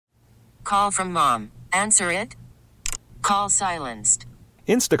call from mom. Answer it. Call silenced.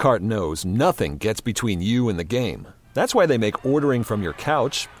 Instacart knows nothing gets between you and the game. That's why they make ordering from your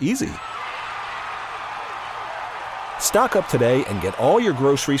couch easy. Stock up today and get all your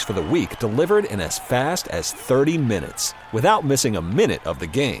groceries for the week delivered in as fast as 30 minutes without missing a minute of the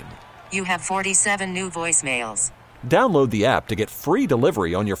game. You have 47 new voicemails. Download the app to get free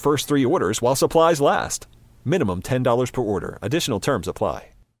delivery on your first 3 orders while supplies last. Minimum $10 per order. Additional terms apply.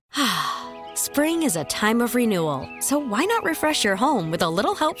 Spring is a time of renewal, so why not refresh your home with a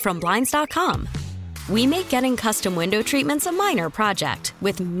little help from Blinds.com? We make getting custom window treatments a minor project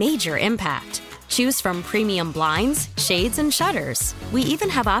with major impact. Choose from premium blinds, shades, and shutters. We even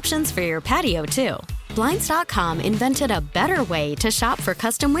have options for your patio, too. Blinds.com invented a better way to shop for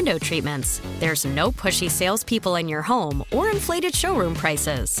custom window treatments. There's no pushy salespeople in your home or inflated showroom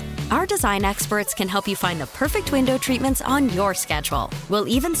prices. Our design experts can help you find the perfect window treatments on your schedule. We'll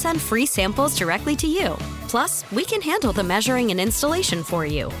even send free samples directly to you. Plus, we can handle the measuring and installation for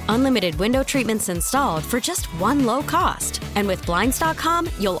you. Unlimited window treatments installed for just one low cost. And with Blinds.com,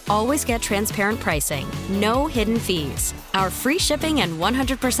 you'll always get transparent pricing. No hidden fees. Our free shipping and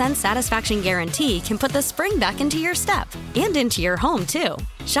 100% satisfaction guarantee can put the spring back into your step and into your home, too.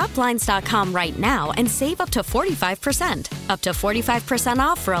 Shop Blinds.com right now and save up to 45%. Up to 45%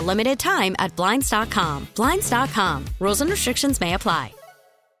 off for a limited time at Blinds.com. Blinds.com. Rules and restrictions may apply.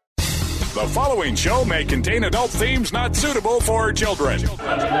 The following show may contain adult themes not suitable for children.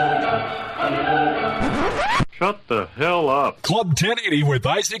 Shut the hell up. Club 1080 with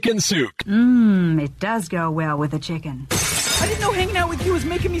Isaac and Souk. It does go well with a chicken. I didn't know hanging out with you was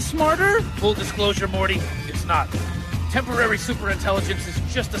making me smarter. Full disclosure, Morty, it's not. Temporary superintelligence is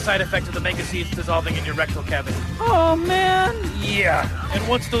just a side effect of the mega seeds dissolving in your rectal cavity. Oh, man. Yeah, and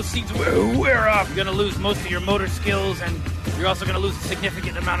once those seeds wear off, you're going to lose most of your motor skills, and you're also going to lose a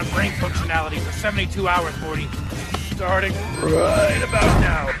significant amount of brain functionality for 72 hours, Morty. Starting right about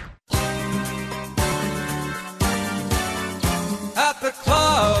now. At the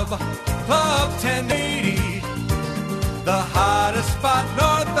Club 1080, the hottest spot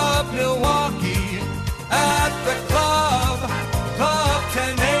north of Milwaukee. At the Club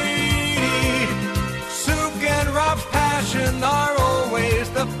 1080, Souk and Rob's passion are always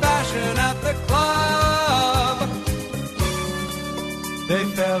the fashion. At the club, they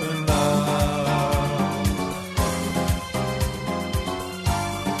fell in love.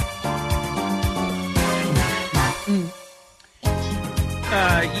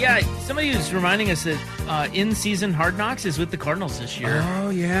 Somebody was reminding us that in-season Hard Knocks is with the Cardinals this year. Oh,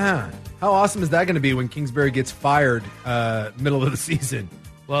 yeah. How awesome is that going to be when Kingsbury gets fired middle of the season?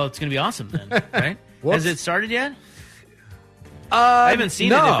 Well, it's going to be awesome then, right? Has it started yet? I haven't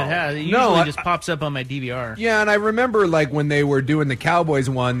seen it if it has. It usually just pops up on my DVR. Yeah, and I remember like when they were doing the Cowboys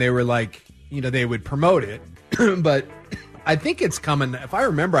one, they were like, they would promote it. But I think it's coming. If I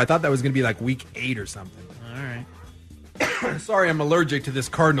remember, I thought that was going to be like week 8 or something. All right. Sorry, I'm allergic to this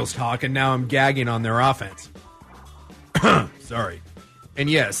Cardinals talk, and now I'm gagging on their offense. Sorry. And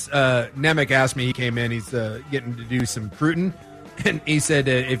yes, Nemec asked me, he came in, he's getting to do some recruiting, and he said,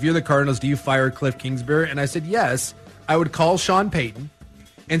 if you're the Cardinals, do you fire Cliff Kingsbury? And I said, yes. I would call Sean Payton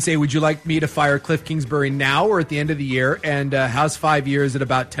and say, would you like me to fire Cliff Kingsbury now or at the end of the year? And how's 5 years at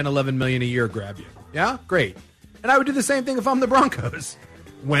about $10-11 million a year grab you? Yeah? Great. And I would do the same thing if I'm the Broncos.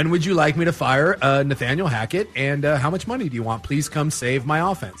 When would you like me to fire Nathaniel Hackett? And how much money do you want? Please come save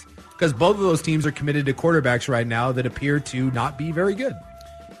my offense. Because both of those teams are committed to quarterbacks right now that appear to not be very good.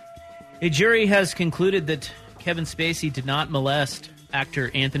 A jury has concluded that Kevin Spacey did not molest actor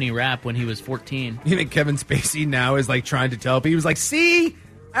Anthony Rapp when he was 14. You think Kevin Spacey now is like trying to tell people? He was like, see,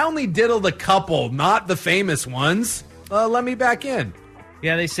 I only diddled a couple, not the famous ones. Let me back in.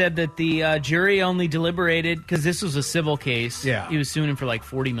 Yeah, they said that the jury only deliberated, because this was a civil case. Yeah. He was suing him for like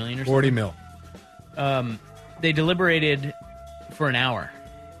 $40 million or something. 40 mil. They deliberated for an hour.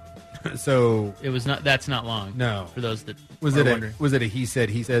 So it was not. That's not long. No. For those that was it a he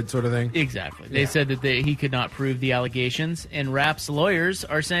said sort of thing? Exactly. They said that he could not prove the allegations, and Rapp's lawyers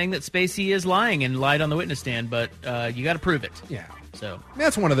are saying that Spacey is lying and lied on the witness stand, but you got to prove it. Yeah. So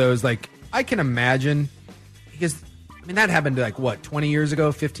that's one of those, like, I can imagine, because that happened like what, 20 years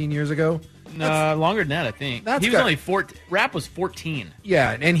ago, 15 years ago? Longer than that, I think. He was only 14. Rapp was 14.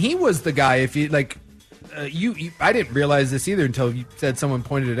 Yeah, and he was the guy. If you like. I didn't realize this either until you said someone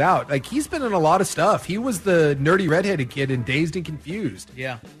pointed it out. Like, he's been in a lot of stuff. He was the nerdy redheaded kid in Dazed and Confused.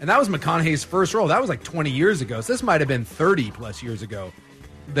 Yeah. And that was McConaughey's first role. That was like 20 years ago. So this might have been 30 plus years ago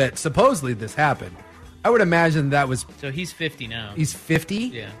that supposedly this happened. I would imagine that was... So he's 50 now. He's 50?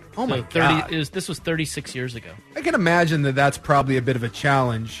 Yeah. Oh, so my God. This was 36 years ago. I can imagine that that's probably a bit of a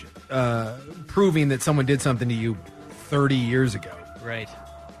challenge proving that someone did something to you 30 years ago. Right.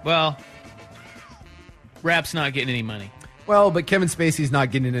 Well, Rap's not getting any money. Well, but Kevin Spacey's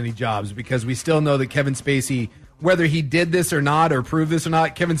not getting any jobs because we still know that Kevin Spacey, whether he did this or not or proved this or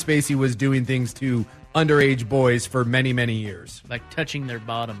not, Kevin Spacey was doing things to underage boys for many, many years. Like touching their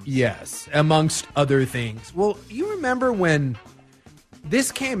bottoms. Yes, amongst other things. Well, you remember when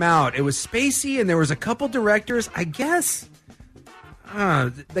this came out, it was Spacey and there was a couple directors, I guess.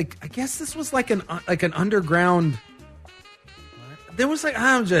 I guess this was like an underground. There was like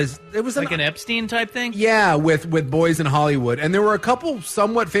an Epstein type thing. Yeah, with boys in Hollywood, and there were a couple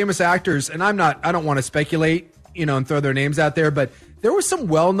somewhat famous actors, and I don't want to speculate, and throw their names out there, but there were some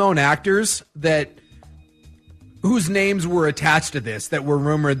well-known actors whose names were attached to this that were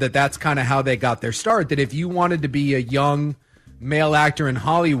rumored that that's kind of how they got their start. That if you wanted to be a young male actor in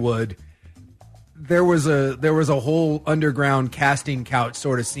Hollywood, there was a whole underground casting couch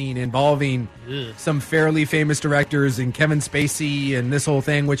sort of scene involving some fairly famous directors and Kevin Spacey and this whole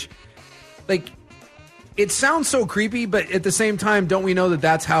thing, which, like, it sounds so creepy, but at the same time, don't we know that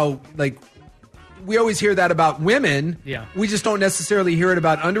that's how, like, we always hear that about women. Yeah. We just don't necessarily hear it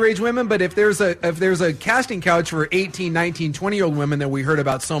about underage women, but if there's a casting couch for 18, 19, 20-year-old women that we heard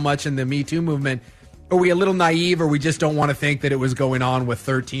about so much in the Me Too movement, are we a little naive, or we just don't want to think that it was going on with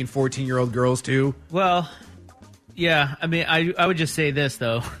 13, 14-year-old girls too? Well, yeah. I mean, I would just say this,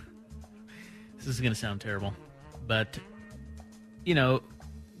 though. This is going to sound terrible. But,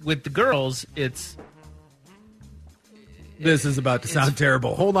 with the girls, it's... This is about to sound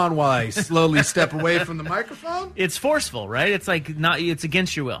terrible. Hold on while I slowly step away from the microphone. It's forceful, right? It's like it's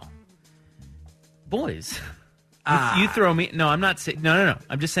against your will. Boys. You throw me... No, I'm not saying... No.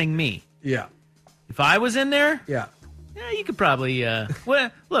 I'm just saying me. Yeah. If I was in there, yeah, you could probably.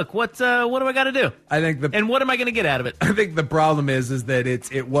 Look, what do I got to do? I think and what am I going to get out of it? I think the problem is that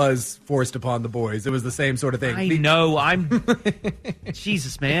it was forced upon the boys. It was the same sort of thing. I know. I'm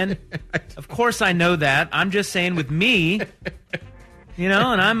Jesus, man. Of course I know that. I'm just saying with me, and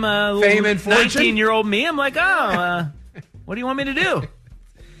I'm fame and fortune. 19-year-old me. I'm like, what do you want me to do?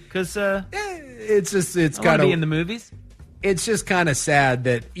 Because it's kind of be in the movies. It's just kind of sad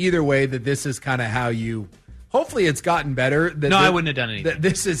that either way that this is kind of how you. Hopefully, it's gotten better. I wouldn't have done anything. That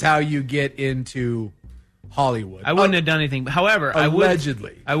this is how you get into Hollywood. I wouldn't have done anything. However,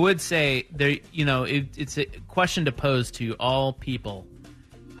 allegedly, I would say there. It's a question to pose to all people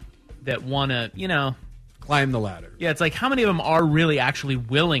that want to, climb the ladder. Yeah, it's like how many of them are really actually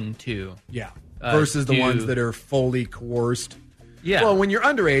willing to? Yeah, versus the ones that are fully coerced. Yeah. Well, when you're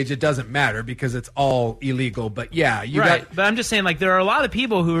underage, it doesn't matter because it's all illegal. But yeah, But I'm just saying, like, there are a lot of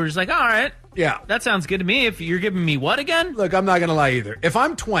people who are just like, all right, yeah, that sounds good to me. If you're giving me what again? Look, I'm not going to lie either. If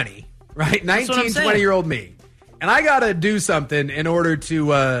I'm 20, right, 19, 20-year-old me, and I got to do something in order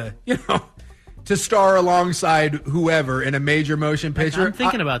to, to star alongside whoever in a major motion picture. I'm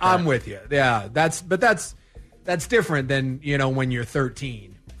thinking about that. I'm with you. Yeah, that's different than, when you're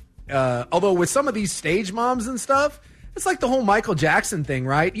 13. Although with some of these stage moms and stuff, it's like the whole Michael Jackson thing,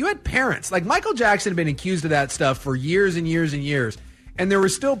 right? You had parents. Like, Michael Jackson had been accused of that stuff for years and years and years. And there were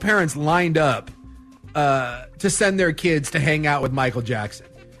still parents lined up to send their kids to hang out with Michael Jackson.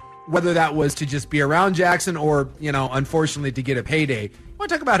 Whether that was to just be around Jackson or, unfortunately to get a payday. You want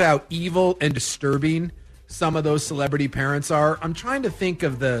to talk about how evil and disturbing some of those celebrity parents are? I'm trying to think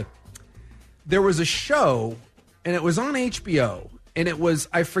of there was a show, and it was on HBO. And it was,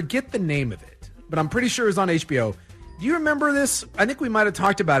 I forget the name of it, but I'm pretty sure it was on HBO. Do you remember this? I think we might have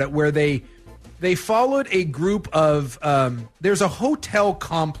talked about it, where they followed a group of, there's a hotel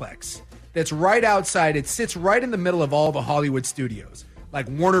complex that's right outside. It sits right in the middle of all the Hollywood studios, like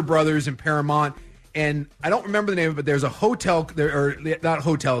Warner Brothers and Paramount. And I don't remember the name of it, but there's a hotel, or not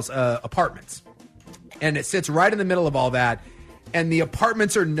hotels, apartments. And it sits right in the middle of all that. And the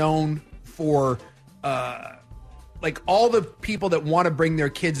apartments are known for, like, all the people that want to bring their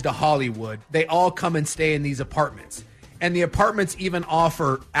kids to Hollywood, they all come and stay in these apartments. And the apartments even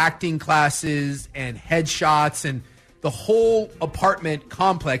offer acting classes and headshots, and the whole apartment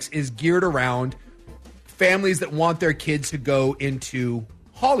complex is geared around families that want their kids to go into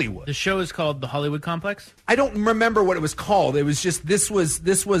Hollywood. The show is called The Hollywood Complex? I don't remember what it was called. It was just this was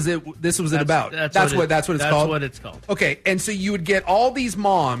it about. That's what it's called. That's what it's called. Okay, and so you would get all these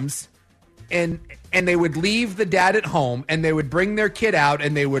moms and they would leave the dad at home, and they would bring their kid out,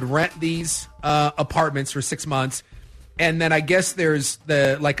 and they would rent these apartments for 6 months. And then I guess there's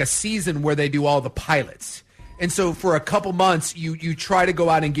a season where they do all the pilots. And so for a couple months, you try to go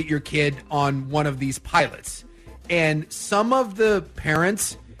out and get your kid on one of these pilots. And some of the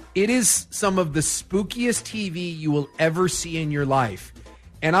parents, it is some of the spookiest TV you will ever see in your life.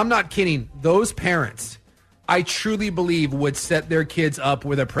 And I'm not kidding. Those parents, I truly believe, would set their kids up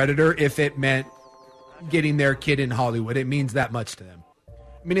with a predator if it meant getting their kid in Hollywood. It means that much to them.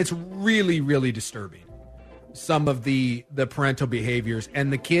 I mean, it's really, really disturbing, some of the parental behaviors.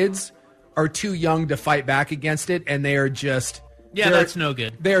 And the kids are too young to fight back against it, and they are just... Yeah, that's no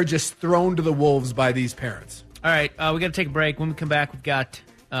good. They are just thrown to the wolves by these parents. All right, we got to take a break. When we come back, we've got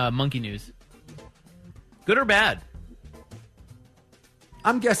monkey news. Good or bad?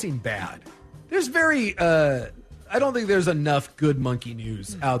 I'm guessing bad. There's I don't think there's enough good monkey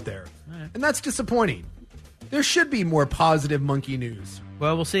news out there. Right. And that's disappointing. There should be more positive monkey news.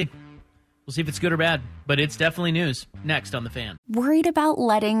 Well, we'll see. We'll see if it's good or bad, but it's definitely news. Next on The Fan. Worried about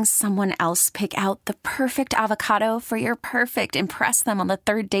letting someone else pick out the perfect avocado for your perfect impress them on the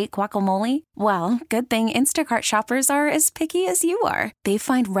third date guacamole? Well, good thing Instacart shoppers are as picky as you are. They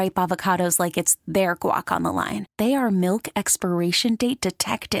find ripe avocados like it's their guac on the line. They are milk expiration date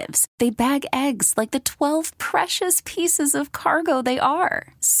detectives. They bag eggs like the 12 precious pieces of cargo they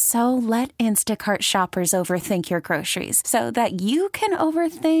are. So let Instacart shoppers overthink your groceries so that you can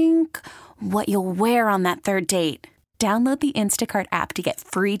overthink what you'll wear on that third date. Download the Instacart app to get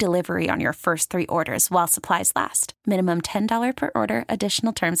free delivery on your first 3 orders while supplies last. Minimum $10 per order.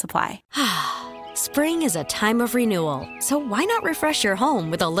 Additional terms apply. Spring is a time of renewal, so why not refresh your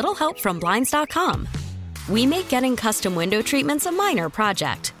home with a little help from Blinds.com? We make getting custom window treatments a minor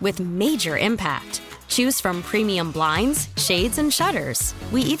project with major impact. Choose from premium blinds, shades, and shutters.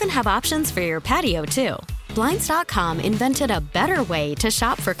 We even have options for your patio, too. Blinds.com invented a better way to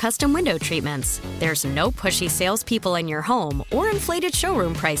shop for custom window treatments. There's no pushy salespeople in your home or inflated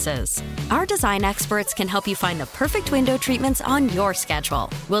showroom prices. Our design experts can help you find the perfect window treatments on your schedule.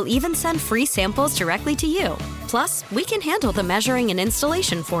 We'll even send free samples directly to you. Plus, we can handle the measuring and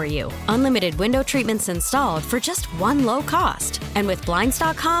installation for you. Unlimited window treatments installed for just one low cost. And with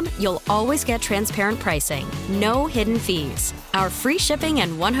Blinds.com, you'll always get transparent pricing. No hidden fees. Our free shipping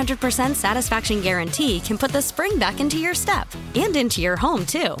and 100% satisfaction guarantee can put the spring back into your step and into your home,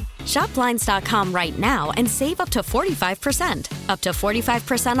 too. Shop Blinds.com right now and save up to 45%. Up to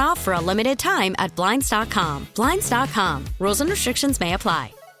 45% off for a limited time at Blinds.com. Blinds.com. Rules and restrictions may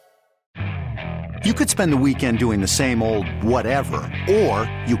apply. You could spend the weekend doing the same old whatever,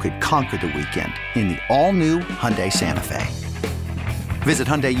 or you could conquer the weekend in the all-new Hyundai Santa Fe. Visit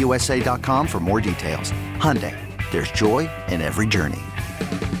HyundaiUSA.com for more details. Hyundai, there's joy in every journey.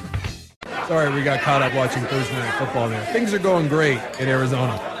 Sorry, we got caught up watching Thursday Night Football there. Things are going great in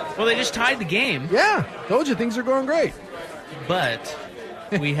Arizona. Well, they just tied the game. Yeah, told you things are going great. But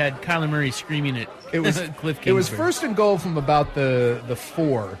we had Kyler Murray screaming at Cliff Kingsbury. It was first and goal from about the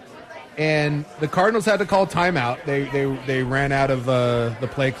 4. And the Cardinals had to call timeout. They ran out of the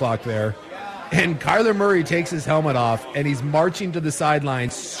play clock there. And Kyler Murray takes his helmet off, and he's marching to the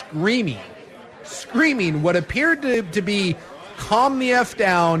sidelines screaming what appeared to be calm the F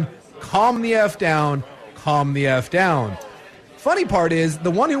down, calm the F down, calm the F down. Funny part is,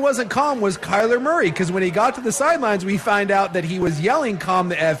 the one who wasn't calm was Kyler Murray, because when he got to the sidelines, we find out that he was yelling calm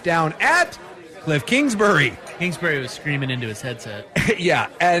the F down at Cliff Kingsbury. Kingsbury was screaming into his headset. Yeah,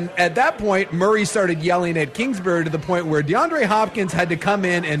 and at that point, Murray started yelling at Kingsbury to the point where DeAndre Hopkins had to come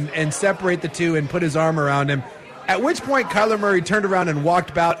in and separate the two and put his arm around him, at which point Kyler Murray turned around and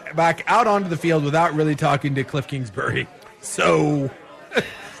walked back out onto the field without really talking to Cliff Kingsbury. So...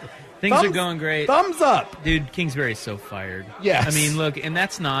 Things are going great. Thumbs up. Dude, Kingsbury's so fired. Yes. I mean, look, and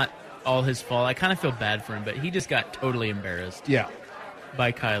that's not all his fault. I kind of feel bad for him, but he just got totally embarrassed. Yeah.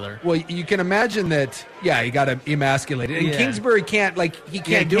 By Kyler. Well, you can imagine that, he got emasculated. And Kingsbury can't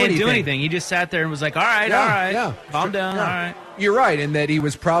do anything. He just sat there and was like, all right, calm down, all right. You're right, in that he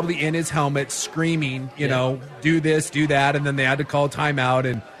was probably in his helmet screaming, do this, do that, and then they had to call timeout.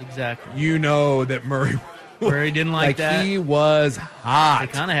 And exactly. You know that Murray didn't like that. He was hot. They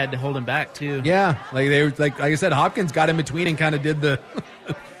kind of had to hold him back, too. Yeah, like I said, Hopkins got in between and kind of did the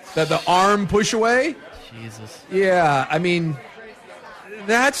arm push away. Jesus. Yeah, I mean...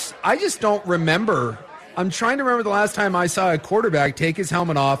 I just don't remember. I'm trying to remember the last time I saw a quarterback take his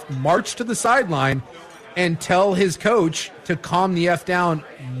helmet off, march to the sideline, and tell his coach to calm the F down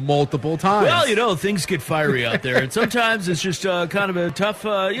multiple times. Well, things get fiery out there, and sometimes it's just kind of a tough,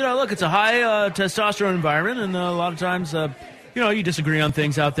 look, it's a high testosterone environment, and a lot of times, you disagree on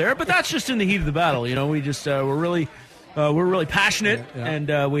things out there, but that's just in the heat of the battle. We just, we're really passionate,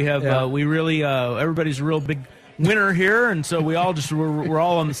 and we have, we really, everybody's a real big winner here, and so we all we're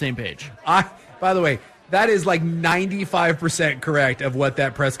all on the same page. By the way, that is like 95% correct of what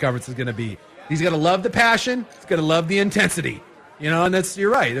that press conference is going to be. He's going to love the passion. He's going to love the intensity. And you're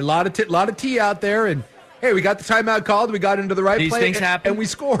right. A lot of tea out there, and hey, we got the timeout called. We got into the right These play. things happen. And we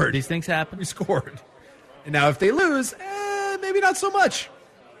scored. These things happen. We scored. And now if they lose, maybe not so much.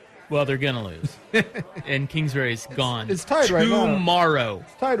 Well, they're going to lose. And Kingsbury's gone. It's tied right now. Tomorrow.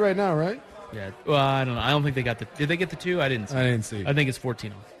 It's tied right now, right? Yeah. Well, I don't know. I don't think they got the... Did they get the 2? I didn't see. I think it's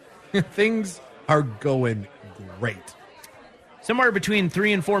 14 off. Things are going great. Somewhere between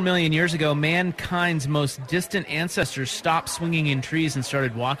 3 and 4 million years ago, mankind's most distant ancestors stopped swinging in trees and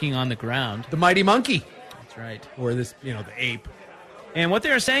started walking on the ground. The mighty monkey. That's right. Or the ape. And what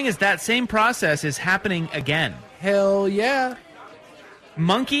they're saying is that same process is happening again. Hell yeah.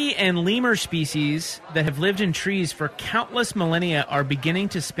 Monkey and lemur species that have lived in trees for countless millennia are beginning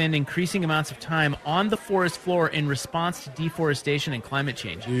to spend increasing amounts of time on the forest floor in response to deforestation and climate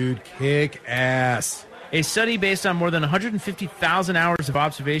change. Dude, kick ass. A study based on more than 150,000 hours of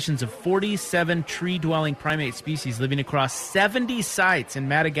observations of 47 tree-dwelling primate species living across 70 sites in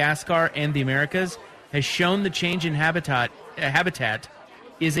Madagascar and the Americas has shown the change in habitat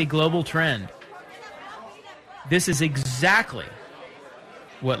is a global trend. This is exactly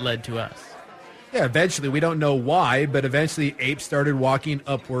what led to us. Yeah, eventually, we don't know why, but eventually apes started walking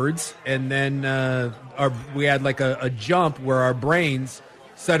upwards, and then we had like a jump where our brains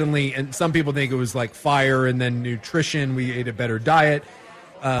suddenly, and some people think it was like fire and then nutrition, we ate a better diet,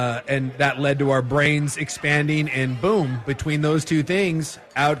 and that led to our brains expanding, and boom, between those two things,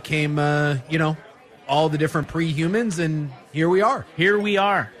 out came, all the different pre-humans, and here we are. Here we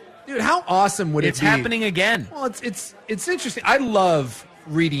are. Dude, how awesome would it be? It's happening again. Well, it's interesting. I love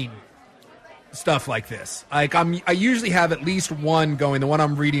reading stuff like this. Like I usually have at least one going. The one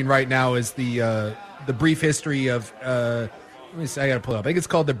I'm reading right now is the brief history of let me see, I gotta pull it up. I think it's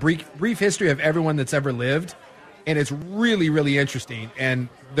called the brief history of everyone that's ever lived, and it's really, really interesting. And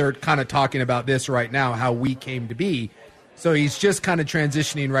they're kind of talking about this right now, how we came to be. So he's just kind of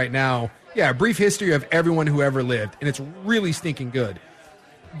transitioning right now. Yeah, a brief history of everyone who ever lived, and it's really stinking good.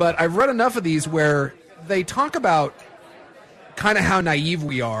 But I've read enough of these where they talk about kind of how naive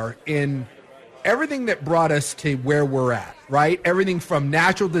we are in everything that brought us to where we're at, right? Everything from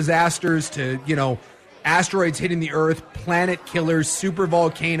natural disasters to, asteroids hitting the Earth, planet killers, super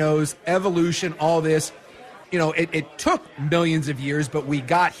volcanoes, evolution, all this. It took millions of years, but we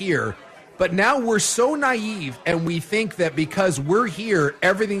got here. But now we're so naive, and we think that because we're here,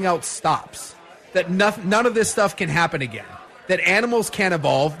 everything else stops. That none of this stuff can happen again. That animals can't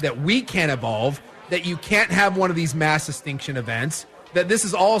evolve, that we can't evolve, that you can't have one of these mass extinction events, that this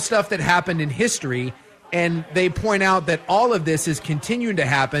is all stuff that happened in history, and they point out that all of this is continuing to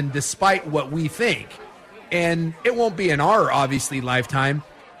happen despite what we think. And it won't be in our, obviously, lifetime,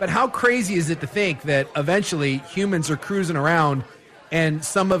 but how crazy is it to think that eventually humans are cruising around and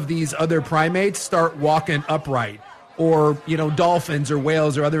some of these other primates start walking upright, or, dolphins or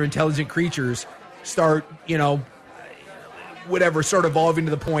whales or other intelligent creatures start, whatever, start evolving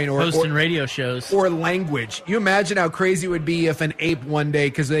to the point, or hosting radio shows, or language. You imagine how crazy it would be if an ape one day,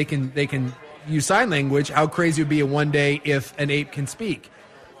 because they can use sign language, how crazy it would be one day if an ape can speak.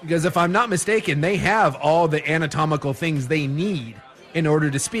 Because if I'm not mistaken, they have all the anatomical things they need in order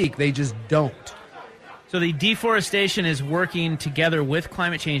to speak. They just don't. So the deforestation is working together with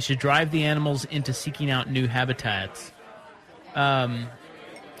climate change to drive the animals into seeking out new habitats.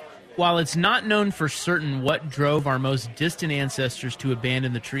 While it's not known for certain what drove our most distant ancestors to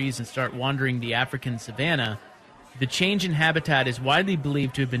abandon the trees and start wandering the African savanna, the change in habitat is widely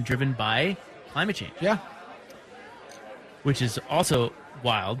believed to have been driven by climate change. Yeah. Which is also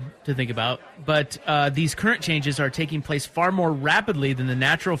wild to think about. But these current changes are taking place far more rapidly than the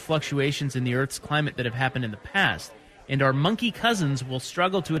natural fluctuations in the Earth's climate that have happened in the past. And our monkey cousins will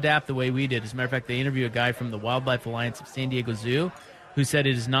struggle to adapt the way we did. As a matter of fact, they interviewed a guy from the Wildlife Alliance of San Diego Zoo who said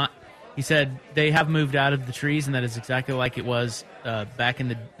it is not. He said they have moved out of the trees, and that is exactly like it was back in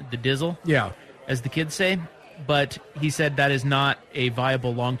the dizzle, as the kids say. But he said that is not a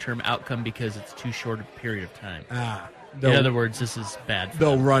viable long-term outcome because it's too short a period of time. In other words, this is bad for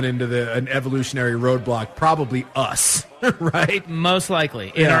they'll them. run into an evolutionary roadblock, probably us, right? Most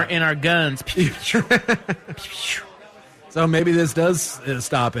likely. In our guns. So maybe this does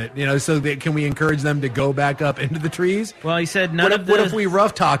stop it, so can we encourage them to go back up into the trees? Well, he said what if we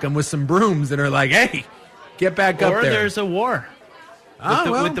rough talk them with some brooms and are like, hey, get back up there? Or there's a war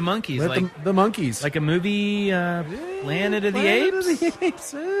with the monkeys. The monkeys. Like a movie, Planet of the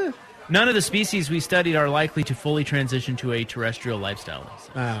Apes? None of the species we studied are likely to fully transition to a terrestrial lifestyle.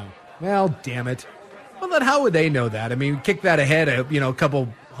 Oh, well, damn it. Well, then how would they know that? I mean, kick that ahead a couple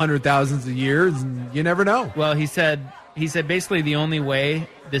 100,000 of years, and you never know. Well, he said basically the only way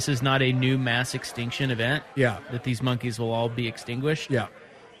this is not a new mass extinction event, that these monkeys will all be extinguished,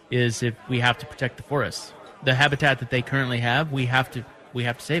 is if we have to protect the forests. The habitat that they currently have, we have to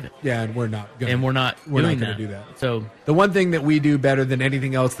save it. Yeah, and we're not going to do that. So the one thing that we do better than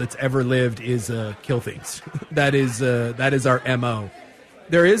anything else that's ever lived is kill things. that is our MO.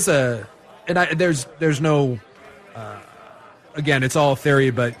 There is there's no again, it's all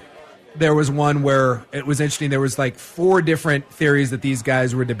theory, but there was one where it was interesting. There was like 4 different theories that these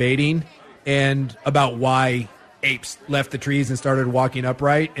guys were debating and about why apes left the trees and started walking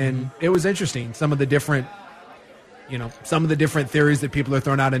upright. And it was interesting. Some of the different theories that people are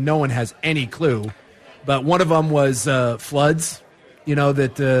throwing out and no one has any clue. But one of them was floods,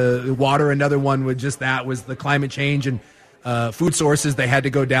 that water. Another one was the climate change and food sources. They had to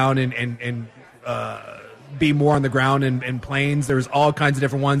go down and be more on the ground and plains. There's all kinds of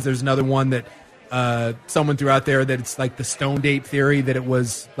different ones. There's another one that someone threw out there that it's like the stone ape theory, that it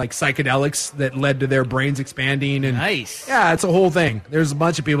was like psychedelics that led to their brains expanding. And nice. Yeah, it's a whole thing. There's a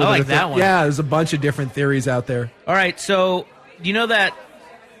bunch of people that one. Yeah, there's a bunch of different theories out there. All right, so do you know the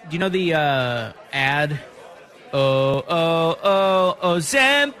ad?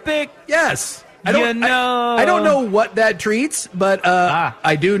 Ozempic? Yes. I don't know what that treats, but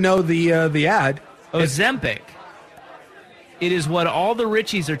I do know the ad. Ozempic. It is what all the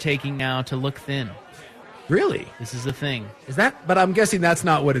Richies are taking now to look thin. Really? This is the thing. Is that? But I'm guessing that's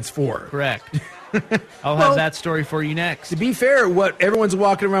not what it's for. Correct. I'll have that story for you next. To be fair, what everyone's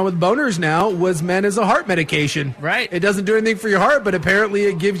walking around with boners now was meant as a heart medication. Right. It doesn't do anything for your heart, but apparently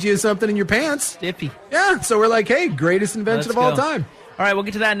it gives you something in your pants. Iffy. Yeah, so we're like, hey, greatest invention of all time. All right, we'll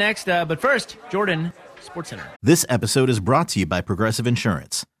get to that next. But first, Jordan, SportsCenter. This episode is brought to you by Progressive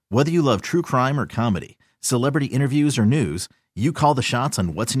Insurance. Whether you love true crime or comedy, celebrity interviews or news, you call the shots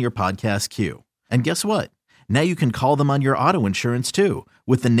on what's in your podcast queue. And guess what? Now you can call them on your auto insurance too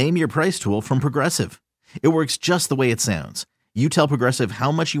with the Name Your Price tool from Progressive. It works just the way it sounds. You tell Progressive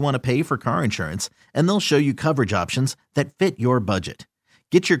how much you want to pay for car insurance, and they'll show you coverage options that fit your budget.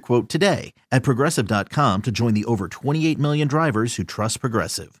 Get your quote today at Progressive.com to join the over 28 million drivers who trust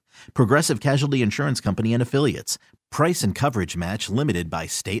Progressive. Progressive Casualty Insurance Company and Affiliates. Price and coverage match limited by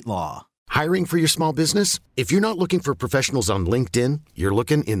state law. Hiring for your small business? If you're not looking for professionals on LinkedIn, you're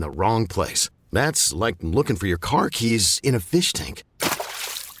looking in the wrong place. That's like looking for your car keys in a fish tank.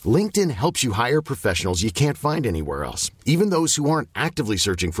 LinkedIn helps you hire professionals you can't find anywhere else, even those who aren't actively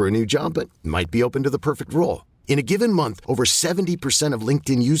searching for a new job but might be open to the perfect role. In a given month, over 70% of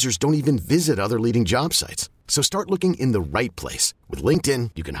LinkedIn users don't even visit other leading job sites. So start looking in the right place. With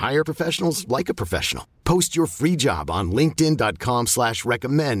LinkedIn, you can hire professionals like a professional. Post your free job on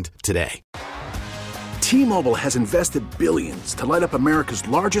linkedin.com/recommend today. T-Mobile has invested billions to light up America's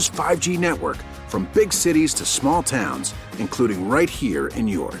largest 5G network, from big cities to small towns, including right here in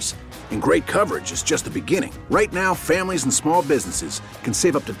yours. And great coverage is just the beginning. Right now, families and small businesses can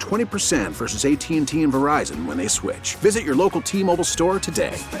save up to 20% versus AT&T and Verizon when they switch. Visit your local T-Mobile store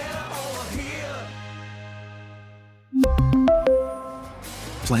today.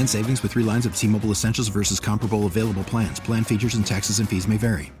 Plan savings with 3 lines of T-Mobile Essentials versus comparable available plans. Plan features and taxes and fees may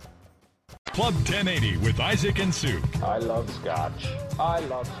vary. Club 1080 with Isaac and Suk. I love scotch. I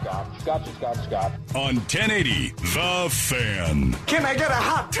love scotch. Scotch, scotch, scotch. On 1080, The Fan. Can I get a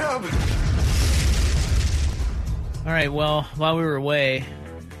hot tub? All right, well, while we were away,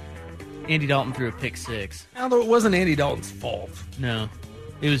 Andy Dalton threw a pick six. Although it wasn't Andy Dalton's fault. No.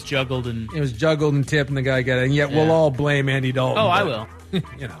 It was juggled and tipped and the guy got it. And yet we'll all blame Andy Dalton. Oh, I will.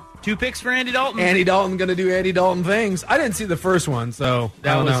 2 picks for Andy Dalton. Andy Dalton going to do Andy Dalton things. I didn't see the first one, so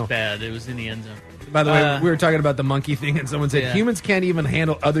that was know. bad. It was in the end zone. By the way, we were talking about the monkey thing, and someone said humans can't even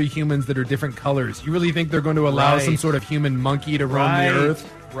handle other humans that are different colors. You really think they're going to allow some sort of human monkey to roam the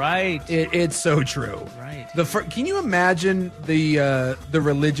earth? Right. It's so true. Right. Can you imagine the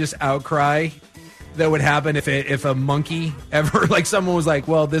religious outcry that would happen if a monkey ever, like someone was like,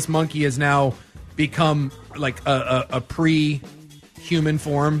 well, this monkey has now become like a pre-human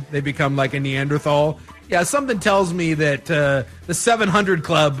form. They become like a Neanderthal. Yeah, something tells me that the 700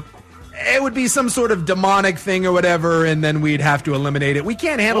 Club, it would be some sort of demonic thing or whatever, and then we'd have to eliminate it. We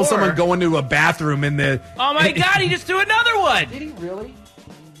can't handle someone going to a bathroom in the... Oh, my God, he just threw another one! Did he really?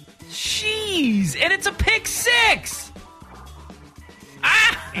 Jeez, and it's a pick six!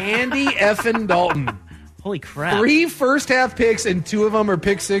 Andy effing Dalton. Holy crap. 3 first-half picks, and 2 of them are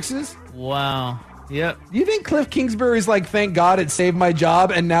pick sixes? Wow. Yep. Do you think Cliff Kingsbury's like, thank God it saved my job,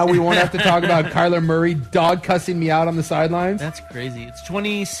 and now we won't have to talk about Kyler Murray dog cussing me out on the sidelines? That's crazy. It's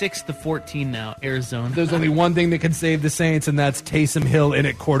 26-14 now, Arizona. There's only one thing that can save the Saints, and that's Taysom Hill in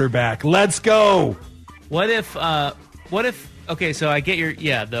at quarterback. Let's go! What if, okay, so I get your,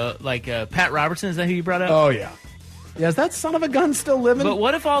 Pat Robertson, is that who you brought up? Oh, yeah. Yeah, is that son of a gun still living? But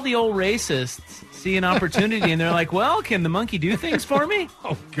what if all the old racists see an opportunity and they're like, well, can the monkey do things for me?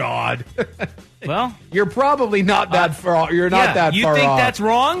 Oh, God. Well, you're probably not that far. You're not that far off. You think that's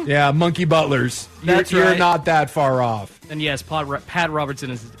wrong? Yeah, monkey butlers. You're not that far off. And yes, Pat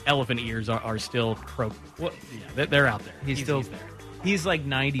Robertson's elephant ears are still they're out there. He's still there. He's like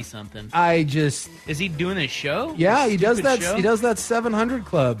 90 something. Is he doing a show? Yeah, he does that. Show? He does that 700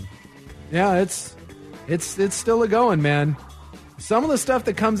 Club. Yeah, it's still a going, man. Some of the stuff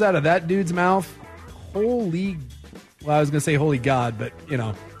that comes out of that dude's mouth, holy. Well, I was gonna say holy God, but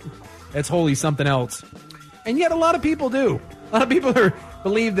it's holy something else. And yet, a lot of people do. A lot of people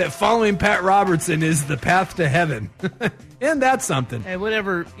believe that following Pat Robertson is the path to heaven, and that's something. Hey,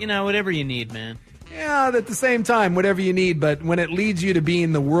 whatever you need, man. Yeah, at the same time, whatever you need, but when it leads you to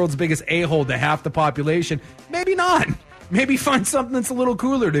being the world's biggest a-hole to half the population, maybe not. Maybe find something that's a little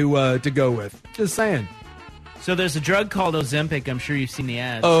cooler to go with. Just saying. So there's a drug called Ozempic. I'm sure you've seen the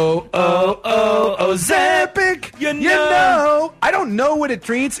ads. Ozempic. You know. I don't know what it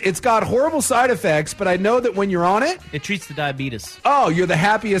treats. It's got horrible side effects, but I know that when you're on it... It treats the diabetes. Oh, you're the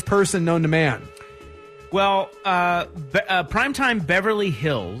happiest person known to man. Well, primetime Beverly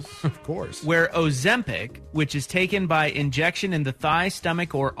Hills, of course, where Ozempic, which is taken by injection in the thigh,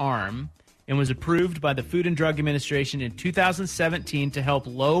 stomach, or arm, and was approved by the Food and Drug Administration in 2017 to help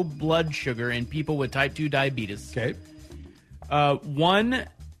low blood sugar in people with type 2 diabetes. Okay. One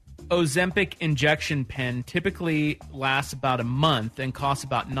Ozempic injection pen typically lasts about a month and costs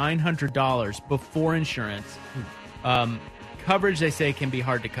about $900 before insurance. Coverage, they say, can be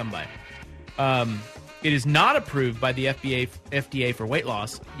hard to come by. It is not approved by the FDA for weight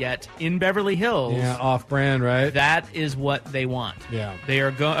loss yet in Beverly Hills. Yeah, off-brand, right? That is what they want. Yeah. They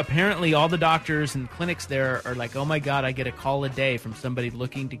are apparently all the doctors and clinics there are like, oh my God, I get a call a day from somebody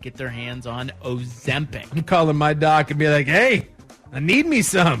looking to get their hands on Ozempic. I'm calling my doc and be like, hey, I need me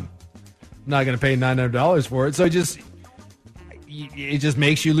some. I'm not going to pay $900 for it. So it just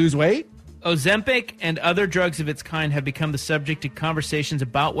makes you lose weight? Ozempic and other drugs of its kind have become the subject of conversations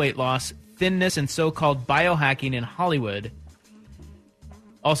about weight loss, thinness, and so-called biohacking in Hollywood,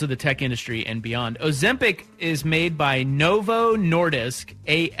 also the tech industry and beyond. Ozempic is made by Novo Nordisk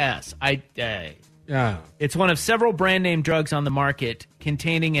A/S. Yeah. It's one of several brand name drugs on the market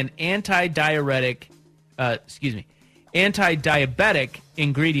containing an anti-diabetic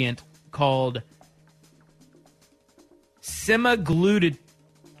ingredient called semaglutide.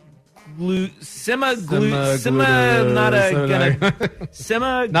 Not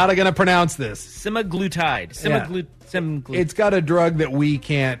gonna pronounce this. Semaglutide. It's got a drug that we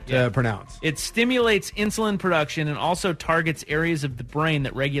can't pronounce. It stimulates insulin production and also targets areas of the brain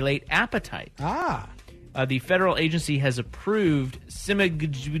that regulate appetite. The federal agency has approved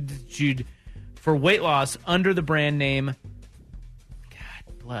semaglutide for weight loss under the brand name, God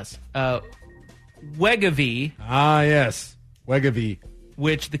bless, Wegovy. Yes, Wegovy.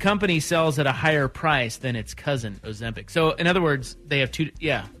 Which the company sells at a higher price than its cousin Ozempic. So, in other words, they have two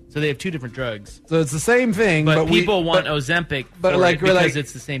different drugs. So it's the same thing, but people want Ozempic because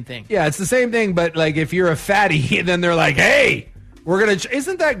it's the same thing. Yeah, it's the same thing, but like if you're a fatty, then they're like, "Hey, we're gonna."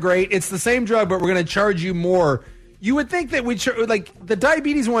 Isn't that great? It's the same drug, but we're gonna charge you more. You would think that the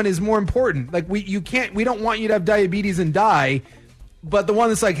diabetes one is more important. Like we don't want you to have diabetes and die, but the one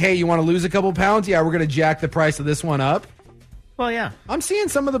that's like, "Hey, you want to lose a couple pounds? Yeah, we're gonna jack the price of this one up." Well, yeah. I'm seeing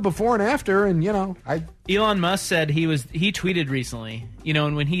some of the before and after, and Elon Musk said he tweeted recently,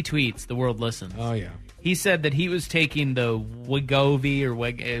 and when he tweets, the world listens. Oh, yeah. He said that he was taking the Wegovy or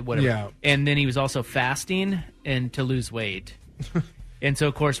whatever, yeah. And then he was also fasting and to lose weight. And so,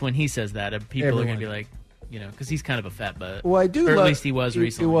 of course, when he says that, people are going to be like, because he's kind of a fat butt. Well, I do or love, at least he was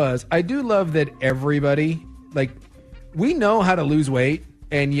recently. He was. I do love that everybody, we know how to lose weight,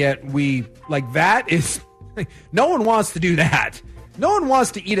 and yet that is... No one wants to do that. No one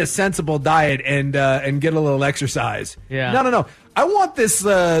wants to eat a sensible diet and get a little exercise. Yeah. No. I want this.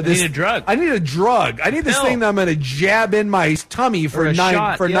 I need a drug. I need a drug. I need this thing that I'm going to jab in my tummy for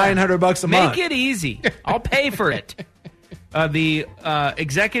 $900 a month. Make it easy. I'll pay for it. The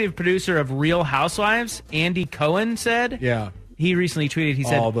executive producer of Real Housewives, Andy Cohen, said. Yeah. He recently tweeted, he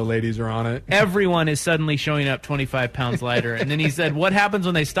said... All the ladies are on it. Everyone is suddenly showing up 25 pounds lighter. And then he said, what happens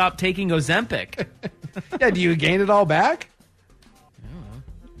when they stop taking Ozempic? Yeah, do you gain it all back?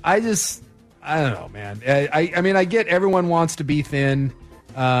 I don't know, man. I mean, I get everyone wants to be thin,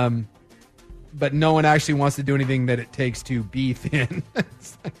 but no one actually wants to do anything that it takes to be thin.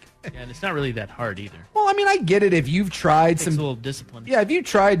 And it's not really that hard either. Well, I mean, I get it if you've tried a little discipline. Yeah, if you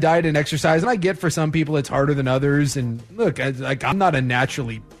tried diet and exercise, and I get for some people it's harder than others. And look, I'm a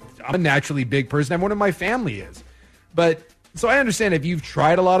naturally big person. Everyone in my family is. But so I understand if you've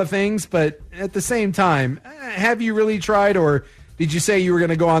tried a lot of things, but at the same time, have you really tried, or did you say you were going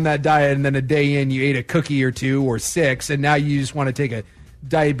to go on that diet and then a day in you ate a cookie or 2 or 6, and now you just want to take a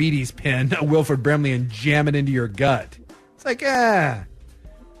diabetes pin, a Wilford Brimley, and jam it into your gut? It's like,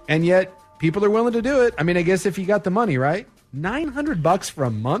 And yet people are willing to do it. I mean, I guess if you got the money, right? $900 for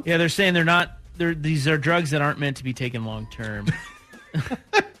a month? Yeah, they're saying these are drugs that aren't meant to be taken long term.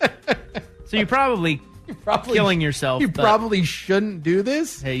 So you're probably killing yourself. You probably shouldn't do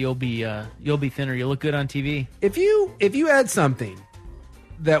this. Hey, you'll be thinner. You'll look good on TV. If you had something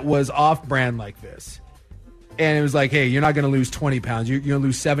that was off-brand like this, and it was like, hey, you're not going to lose 20 pounds. You're going to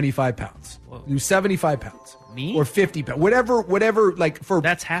lose 75 pounds. Whoa. Lose 75 pounds. Me? Or 50 pounds. Whatever, like for...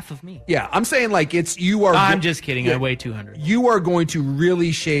 That's half of me. Yeah, I'm saying like you are... I'm just kidding. I weigh 200. You are going to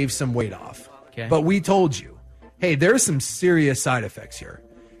really shave some weight off. Okay. But we told you, hey, there's some serious side effects here.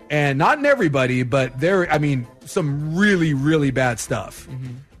 And not in everybody, but some really, really bad stuff.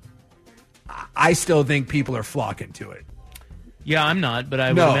 Mm-hmm. I still think people are flocking to it. Yeah, I'm not, but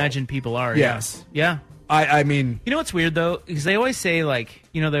I would imagine people are. Yes. Yeah. I mean... You know what's weird, though? Because they always say, like,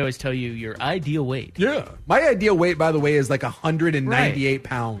 they always tell you your ideal weight. Yeah. My ideal weight, by the way, is like 198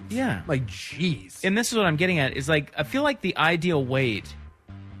 pounds. Yeah. Like, jeez. And this is what I'm getting at, is like, I feel like the ideal weight...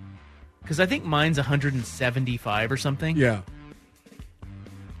 Because I think mine's 175 or something. Yeah.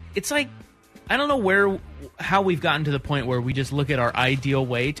 It's like, I don't know how we've gotten to the point where we just look at our ideal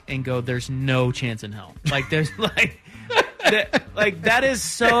weight and go, there's no chance in hell. Like, there's that is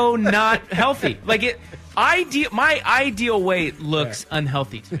so not healthy. Like, my ideal weight looks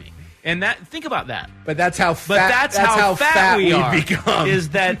unhealthy to me. And think about that. But that's how fat. But that's how fat we are. Become. Is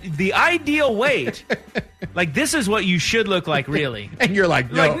that the ideal weight? Like, this is what you should look like, really. And you're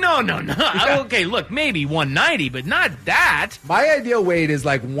like, no. Yeah. Okay, look, maybe 190, but not that. My ideal weight is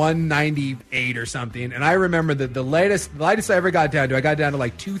like 198 or something. And I remember that the lightest I ever got down to, I got down to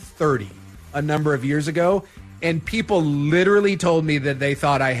like 230 a number of years ago. And people literally told me that they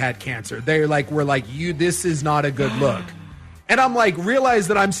thought I had cancer. They were like, this is not a good look. And I'm like, realize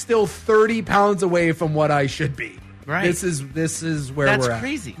that I'm still 30 pounds away from what I should be. Right. This is where we're at. That's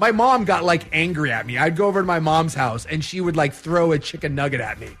crazy. My mom got like angry at me. I'd go over to my mom's house and she would like throw a chicken nugget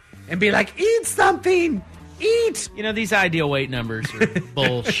at me and be like, eat something. Eat. These ideal weight numbers are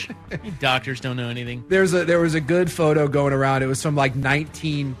bullshit. Doctors don't know anything. There was a good photo going around. It was from like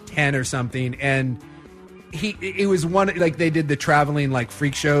 1910 or something. And it was one, like they did the traveling like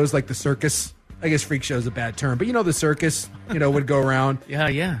freak shows, like the circus. I guess freak show is a bad term, but the circus, would go around.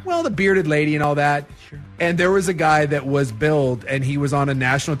 Yeah. Well, the bearded lady and all that. Sure. And there was a guy that was billed, and he was on a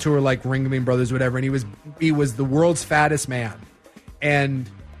national tour like Ringling Brothers, whatever, and he was the world's fattest man. And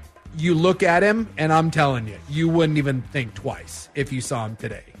you look at him, and I'm telling you, you wouldn't even think twice if you saw him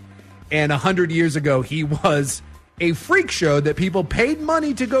today. And 100 years ago, he was a freak show that people paid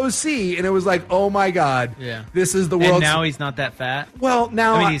money to go see, and it was like, oh my God, this is the world's... And now he's not that fat? Well,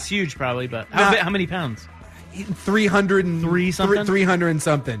 now... I mean, he's huge probably, but how many pounds? 300 and... 300 and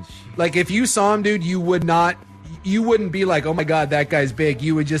something. Like, if you saw him, dude, you wouldn't be like, oh my God, that guy's big.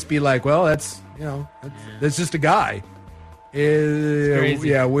 You would just be like, well, that's just a guy. Crazy.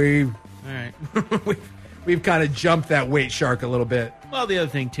 Yeah, All right. we've kind of jumped that weight shark a little bit. Well, the other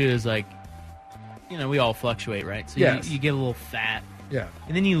thing, too, is like, we all fluctuate, right? So you get a little fat, yeah,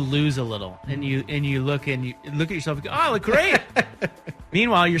 and then you lose a little, and you look at yourself and go, "Oh, I look great."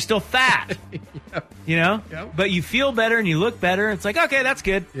 Meanwhile, you're still fat, Yep. But you feel better and you look better. It's like, okay, that's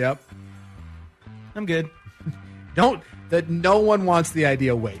good. Yep, I'm good. No one wants the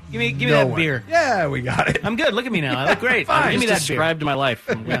ideal weight. Give me that beer. Yeah, we got it. I'm good. Look at me now. I look great. Fine. Give me that beer. Described my life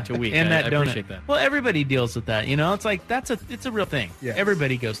from week to week. And I that donut. appreciate that. Well, everybody deals with that. It's like it's a real thing. Yes.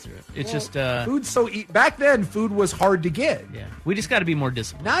 Everybody goes through it. It's just food's so back then. Food was hard to get. Yeah, we just got to be more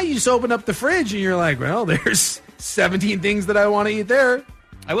disciplined. Now you just open up the fridge and you're like, well, there's 17 things that I want to eat there.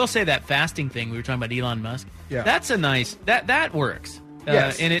 I will say that fasting thing we were talking about, Elon Musk. Yeah, that's a nice that works.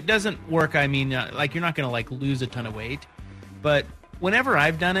 Yes. And it doesn't work. I mean, like you're not going to like lose a ton of weight, but whenever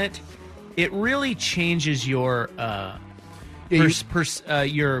I've done it, it really changes your you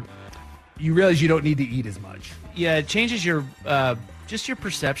realize you don't need to eat as much. Yeah, it changes your just your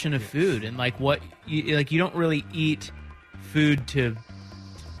perception of food and like what you don't really eat food to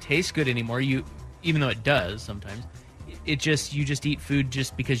taste good anymore. Even though it does sometimes, you just eat food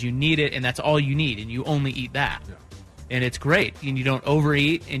just because you need it and that's all you need and you only eat that. Yeah. And it's great and you don't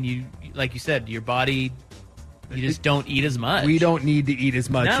overeat and you, like you said, your body. You just don't eat as much. We don't need to eat as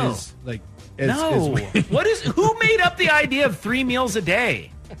much as who made up the idea of 3 meals a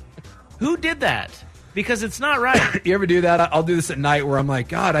day? Who did that? Because it's not right. You ever do that? I'll do this at night where I'm like,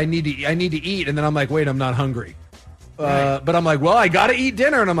 God, I need to eat, and then I'm like, wait, I'm not hungry. But I'm like, well, I got to eat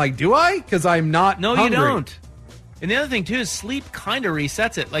dinner. And I'm like, do I? Because I'm not hungry. You don't. And the other thing, too, is sleep kind of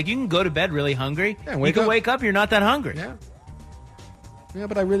resets it. Like, you can go to bed really hungry. Yeah, you can wake up, you're not that hungry. Yeah,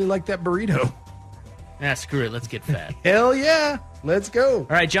 but I really like that burrito. Nah, screw it. Let's get fat. Hell yeah. Let's go. All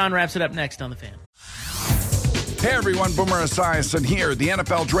right, John wraps it up next on The Fan. Hey everyone, Boomer Esiason here. The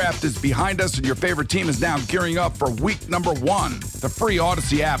NFL Draft is behind us and your favorite team is now gearing up for week number 1. The free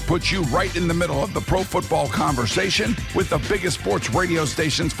Odyssey app puts you right in the middle of the pro football conversation with the biggest sports radio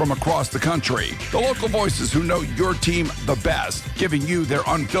stations from across the country. The local voices who know your team the best, giving you their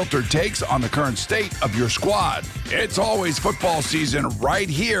unfiltered takes on the current state of your squad. It's always football season right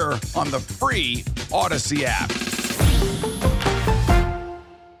here on the free Odyssey app.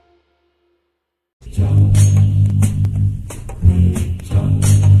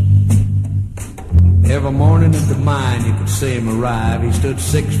 Every morning at the mine, you could see him arrive. He stood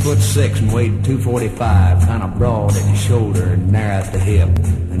 6'6" and weighed 245, kind of broad at the shoulder and narrow at the hip.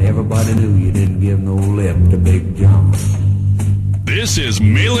 And everybody knew you didn't give no lip to Big John. This is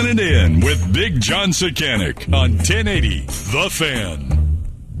Mailing It In with Big John Sekanic on 1080 The Fan.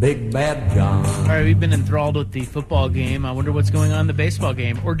 Big Bad John. All right, we've been enthralled with the football game. I wonder what's going on in the baseball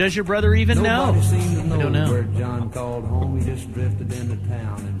game. Or does your brother even know? Nobody seemed to know I don't know. where John called home. He just drifted into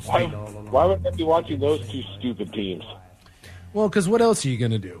town and stayed all alone. Why would I be watching those two stupid teams? Well, because what else are you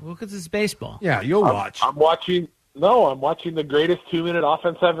going to do? Well, because it's baseball. Yeah, you'll watch. I'm watching the greatest 2-minute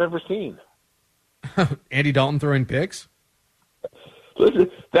offense I've ever seen. Andy Dalton throwing picks?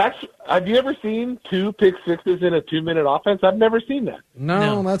 Listen, have you ever seen 2 pick sixes in a 2-minute offense? I've never seen that.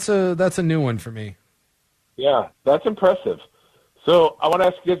 No, that's a new one for me. Yeah, that's impressive. So I want to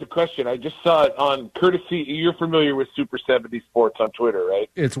ask you guys a question. I just saw it on courtesy. You're familiar with Super 70 Sports on Twitter, right?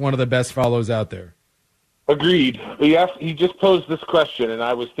 It's one of the best follows out there. Agreed. He just posed this question, and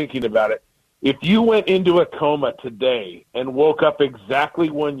I was thinking about it. If you went into a coma today and woke up exactly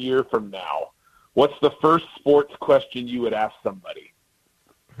 1 year from now, what's the first sports question you would ask somebody?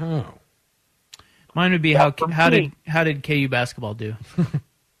 Oh. Mine would be how did KU basketball do?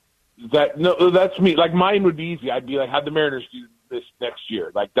 That's me. Like mine would be easy. I'd be like, how'd the Mariners do this next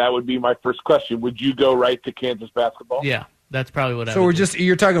year? Like that would be my first question. Would you go right to Kansas basketball? Yeah, that's probably what I would do. So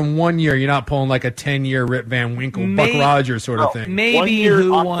you're talking 1 year. You're not pulling like a 10-year Rip Van Winkle, Buck Rogers sort of thing. Maybe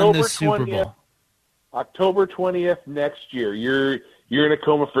who won the Super Bowl? October 20th next year. You're in a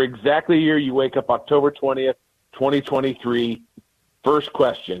coma for exactly a year. You wake up October 20th, 2023. First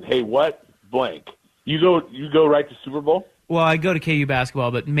question. Hey, what blank? You go right to Super Bowl? Well, I go to KU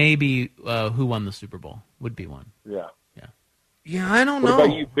basketball, but maybe who won the Super Bowl would be one. Yeah, I don't know. What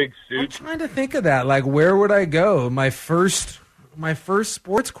about you, Big Suit? I'm trying to think of that. Like, where would I go? My first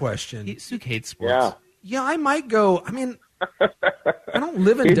sports question. Suke hates sports. Yeah, I might go. I mean, I don't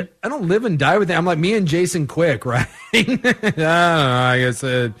live and die with that. I'm like me and Jason Quick, right? I don't know. I guess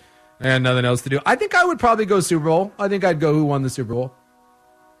I had nothing else to do. I think I would probably go Super Bowl. I think I'd go who won the Super Bowl.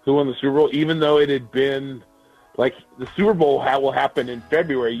 Who won the Super Bowl? Even though it had been like the Super Bowl will happen in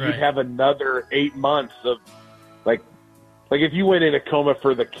February, you'd have another 8 months of like if you went in a coma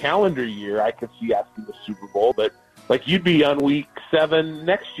for the calendar year, I could see asking the Super Bowl, but like you'd be on week 7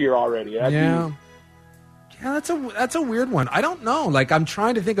 next year already. Yeah, that's a weird one. I don't know. Like I'm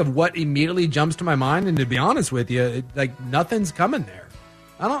trying to think of what immediately jumps to my mind, and to be honest with you, nothing's coming there.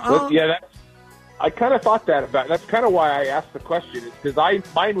 I kind of thought that about. That's kind of why I asked the question. Is because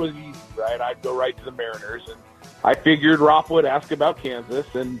mine was easy, right? I'd go right to the Mariners, and I figured Ropp would ask about Kansas,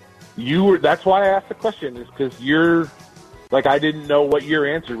 and you were. That's why I asked the question. Is because you're like I didn't know what your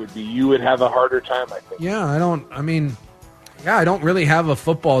answer would be. You would have a harder time, I think. Yeah, I don't really have a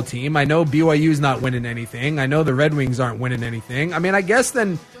football team. I know BYU's not winning anything. I know the Red Wings aren't winning anything. I mean, I guess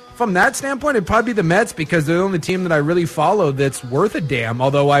then from that standpoint, it'd probably be the Mets because they're the only team that I really follow that's worth a damn.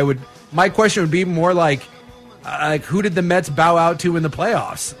 Although my question would be more like who did the Mets bow out to in the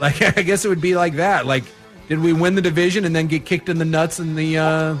playoffs? Like, I guess it would be like that. Like, did we win the division and then get kicked in the nuts in the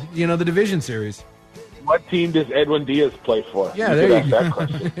the division series? What team does Edwin Diaz play for? Yeah, there you go. That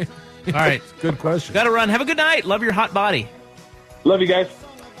question. All right. Good question. Got to run. Have a good night. Love your hot body. Love you guys.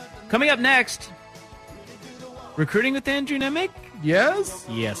 Coming up next, recruiting with Andrew Nemec? Yes.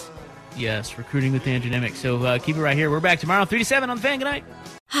 Yes, recruiting with Andrew Nemec. So keep it right here. We're back tomorrow, 3 to 7 on The Fan. Good night.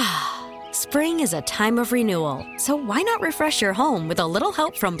 Spring is a time of renewal, so why not refresh your home with a little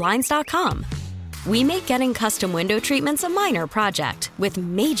help from Blinds.com? We make getting custom window treatments a minor project with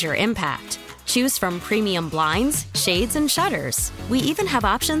major impact. Choose from premium blinds, shades, and shutters. We even have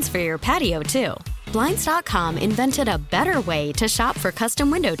options for your patio, too. Blinds.com invented a better way to shop for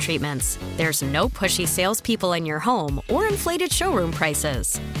custom window treatments. There's no pushy salespeople in your home or inflated showroom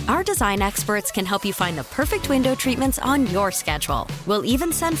prices. Our design experts can help you find the perfect window treatments on your schedule. We'll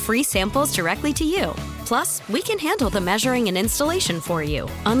even send free samples directly to you. Plus, we can handle the measuring and installation for you.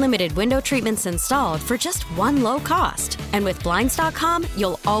 Unlimited window treatments installed for just one low cost. And with Blinds.com,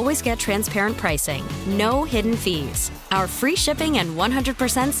 you'll always get transparent pricing. No hidden fees. Our free shipping and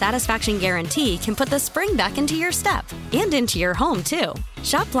 100% satisfaction guarantee can put the spring back into your step and into your home, too.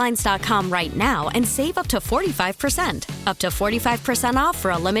 Shop Blinds.com right now and save up to 45%. Up to 45% off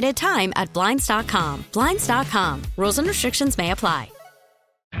for a limited time at Blinds.com. Blinds.com. Rules and restrictions may apply.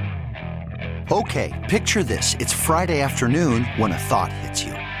 Okay, picture this. It's Friday afternoon when a thought hits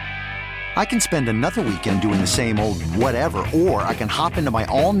you. I can spend another weekend doing the same old whatever, or I can hop into my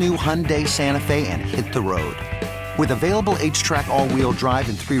all-new Hyundai Santa Fe and hit the road. With available H-Track all-wheel drive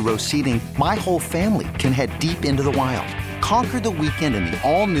and 3-row seating, my whole family can head deep into the wild. Conquer the weekend in the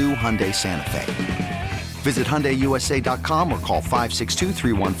all-new Hyundai Santa Fe. Visit HyundaiUSA.com or call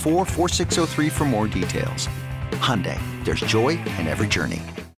 562-314-4603 for more details. Hyundai, there's joy in every journey.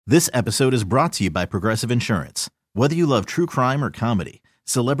 This episode is brought to you by Progressive Insurance. Whether you love true crime or comedy,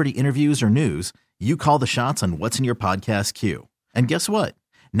 celebrity interviews or news, you call the shots on what's in your podcast queue. And guess what?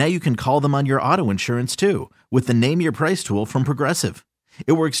 Now you can call them on your auto insurance too with the Name Your Price tool from Progressive.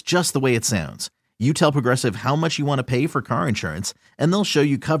 It works just the way it sounds. You tell Progressive how much you want to pay for car insurance, and they'll show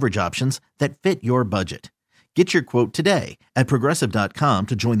you coverage options that fit your budget. Get your quote today at Progressive.com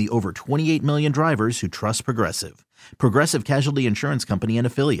to join the over 28 million drivers who trust Progressive. Progressive Casualty Insurance Company and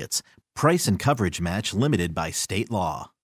Affiliates. Price and coverage match limited by state law.